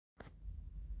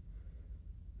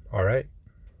Alright,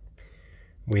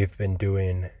 we've been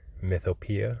doing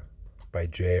Mythopoeia by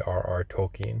J.R.R.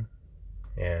 Tolkien,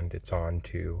 and it's on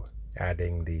to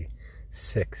adding the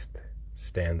 6th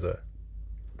stanza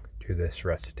to this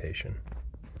recitation.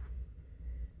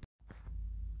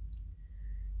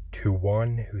 To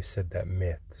one who said that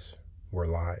myths were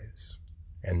lies,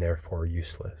 and therefore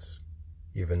useless,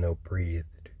 even though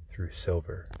breathed through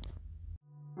silver.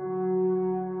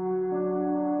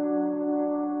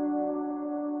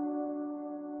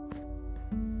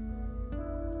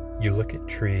 You look at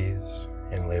trees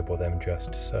and label them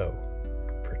just so,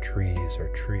 for trees are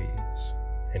trees,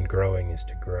 and growing is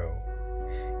to grow.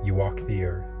 You walk the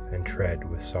earth and tread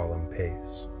with solemn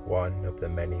pace, one of the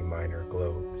many minor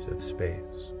globes of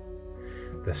space.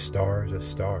 The star's a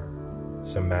star,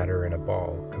 some matter in a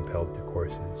ball compelled to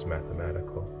courses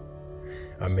mathematical,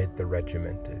 amid the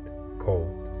regimented,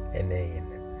 cold, inane,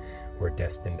 where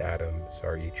destined atoms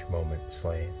are each moment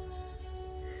slain.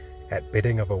 At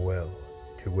bidding of a will,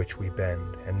 to which we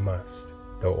bend and must,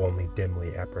 though only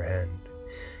dimly apprehend,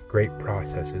 great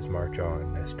processes march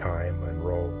on as time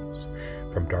unrolls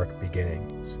from dark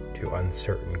beginnings to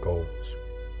uncertain goals.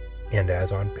 And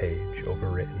as on page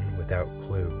overwritten without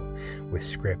clue, with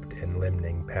script and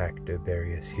limning packed of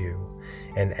various hue,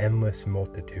 an endless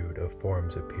multitude of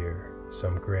forms appear,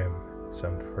 some grim,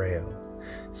 some frail,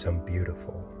 some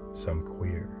beautiful, some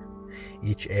queer,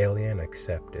 each alien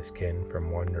except as kin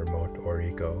from one remote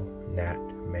origo, gnat,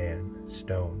 man,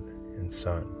 stone, and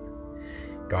sun.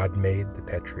 God made the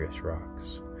petrious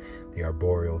rocks, the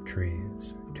arboreal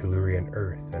trees, Tellurian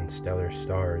earth and stellar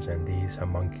stars, and these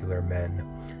homuncular men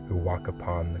who walk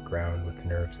upon the ground with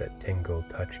nerves that tingle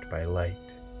touched by light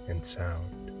and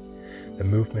sound. The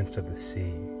movements of the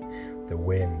sea, the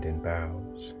wind in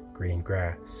boughs, green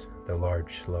grass, the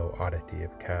large slow oddity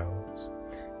of cows,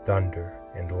 thunder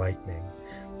and lightning,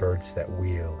 birds that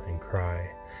wheel and cry,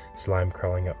 slime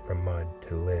crawling up from mud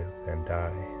to live and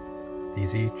die.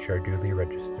 These each are duly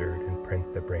registered and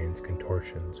print the brain's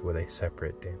contortions with a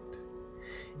separate dint.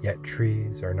 Yet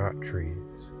trees are not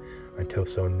trees, until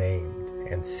so named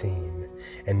and seen,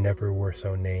 and never were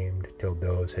so named till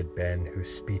those had been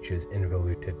whose speech's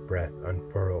involuted breath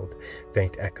unfurled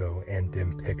faint echo and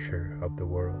dim picture of the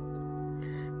world.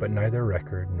 But neither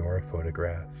record nor a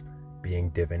photograph,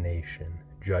 being divination,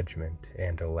 judgment,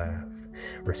 and a laugh,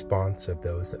 response of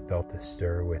those that felt the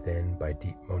stir within by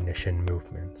deep monition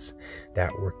movements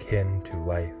that were kin to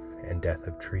life and death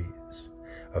of trees,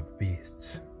 of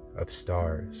beasts, of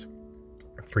stars,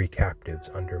 free captives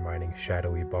undermining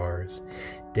shadowy bars,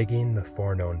 digging the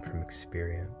foreknown from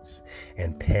experience,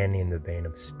 and panning the vein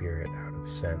of spirit out of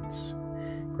sense.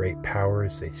 Great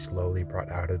powers they slowly brought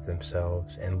out of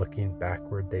themselves, and looking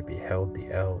backward they beheld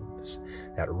the elves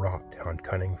that wrought on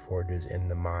cunning forges in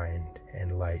the mind,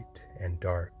 and light and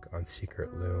dark on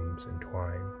secret looms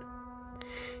entwined.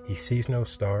 He sees no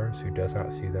stars who does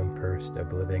not see them first,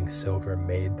 of living silver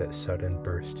made that sudden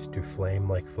burst to flame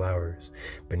like flowers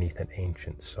beneath an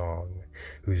ancient song,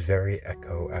 whose very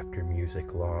echo after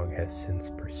music long has since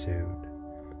pursued.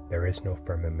 There is no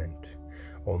firmament,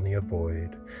 only a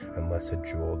void, unless a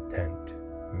jeweled tent,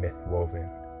 myth woven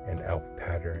and elf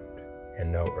patterned,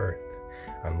 and no earth,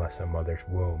 unless a mother's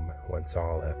womb whence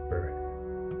all have birth.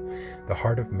 The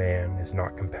heart of man is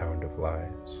not compound of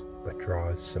lies, but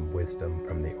draws some wisdom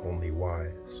from the only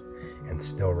wise, and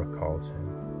still recalls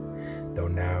him. Though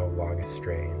now long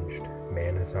estranged,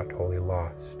 man is not wholly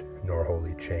lost, nor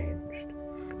wholly changed.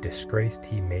 Disgraced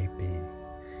he may be,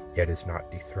 yet is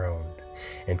not dethroned,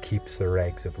 and keeps the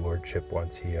rags of lordship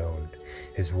once he owned,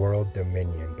 his world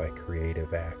dominion by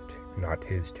creative act, not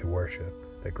his to worship,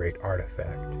 the great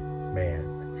artifact,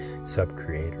 man,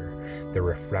 sub-creator, the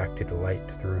refracted light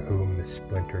through whom is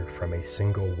splintered from a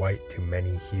single white to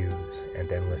many hues,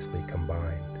 and endlessly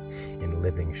combined in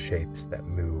living shapes that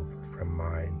move from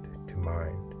mind to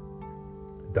mind.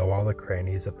 Though all the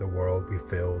crannies of the world be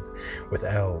filled with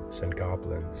elves and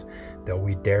goblins, though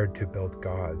we dared to build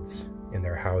gods in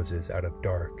their houses out of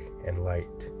dark and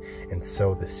light, and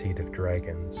sow the seed of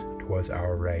dragons, 'twas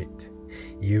our right.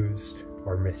 Used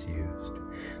or misused,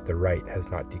 the right has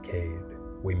not decayed,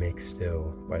 we make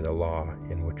still by the law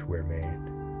in which we're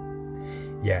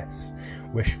made. Yes,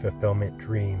 wish-fulfillment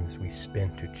dreams we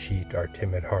spin to cheat our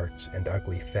timid hearts, and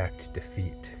ugly fact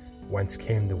defeat. Whence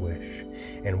came the wish,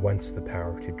 and whence the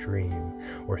power to dream,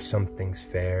 or some things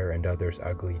fair and others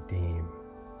ugly deem?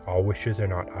 All wishes are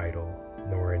not idle,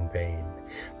 nor in vain.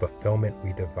 Fulfillment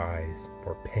we devise,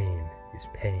 for pain is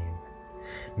pain.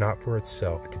 Not for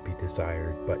itself to be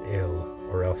desired, but ill,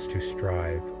 or else to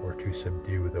strive, or to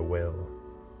subdue the will.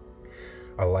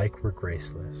 Alike we're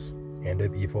graceless, and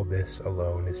of evil this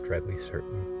alone is dreadly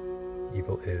certain,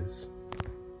 evil is.